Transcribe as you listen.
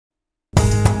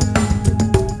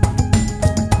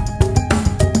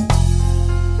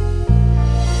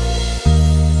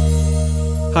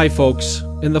Hi folks,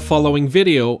 in the following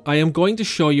video I am going to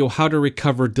show you how to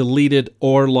recover deleted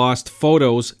or lost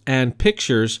photos and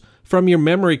pictures from your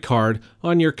memory card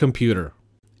on your computer.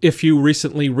 If you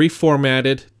recently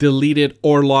reformatted, deleted,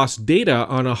 or lost data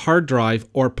on a hard drive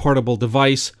or portable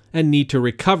device and need to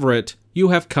recover it, you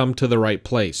have come to the right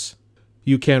place.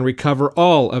 You can recover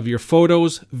all of your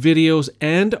photos, videos,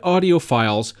 and audio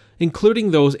files,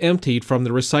 including those emptied from the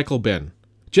recycle bin.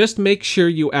 Just make sure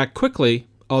you act quickly.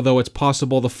 Although it's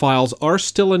possible the files are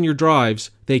still in your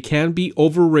drives, they can be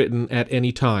overwritten at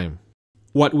any time.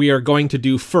 What we are going to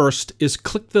do first is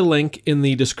click the link in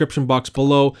the description box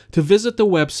below to visit the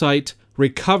website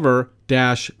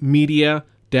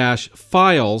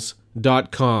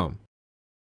recover-media-files.com.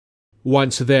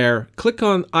 Once there, click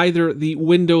on either the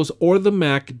Windows or the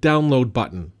Mac download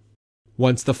button.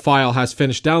 Once the file has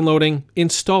finished downloading,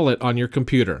 install it on your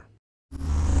computer.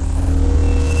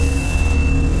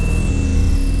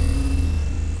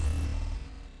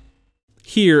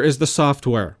 Here is the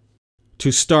software.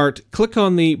 To start, click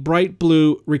on the bright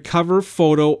blue Recover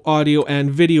Photo, Audio,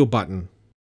 and Video button.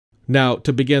 Now,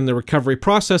 to begin the recovery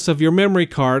process of your memory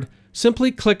card,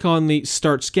 simply click on the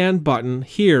Start Scan button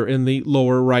here in the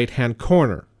lower right-hand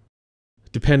corner.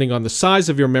 Depending on the size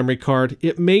of your memory card,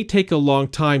 it may take a long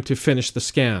time to finish the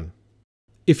scan.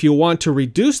 If you want to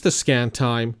reduce the scan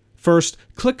time, first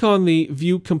click on the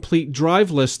View Complete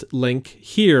Drive List link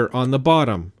here on the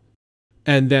bottom,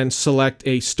 and then select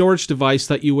a storage device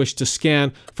that you wish to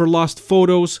scan for lost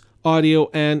photos,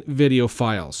 audio, and video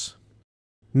files.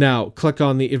 Now, click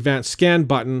on the Advanced Scan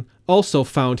button, also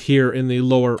found here in the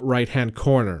lower right-hand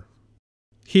corner.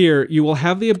 Here, you will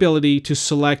have the ability to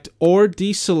select or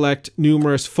deselect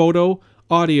numerous photo,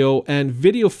 audio, and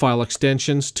video file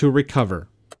extensions to recover.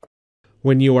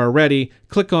 When you are ready,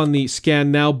 click on the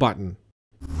Scan Now button.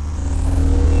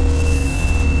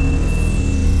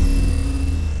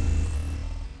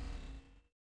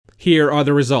 Here are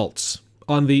the results.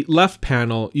 On the left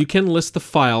panel, you can list the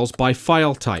files by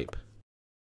file type.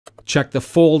 Check the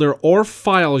folder or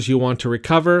files you want to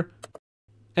recover,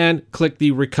 and click the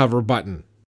Recover button.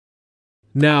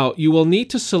 Now, you will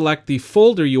need to select the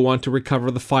folder you want to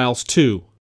recover the files to.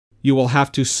 You will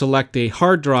have to select a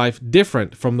hard drive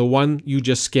different from the one you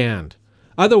just scanned.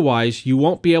 Otherwise, you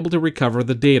won't be able to recover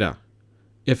the data.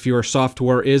 If your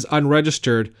software is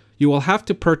unregistered, you will have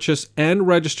to purchase and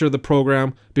register the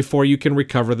program before you can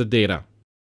recover the data.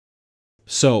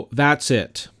 So that's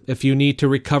it. If you need to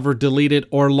recover deleted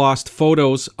or lost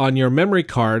photos on your memory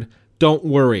card, don't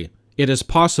worry. It is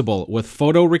possible with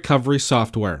photo recovery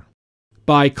software.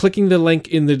 By clicking the link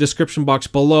in the description box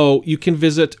below, you can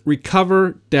visit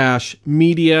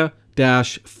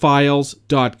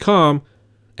recover-media-files.com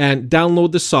and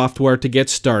download the software to get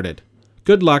started.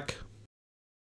 Good luck!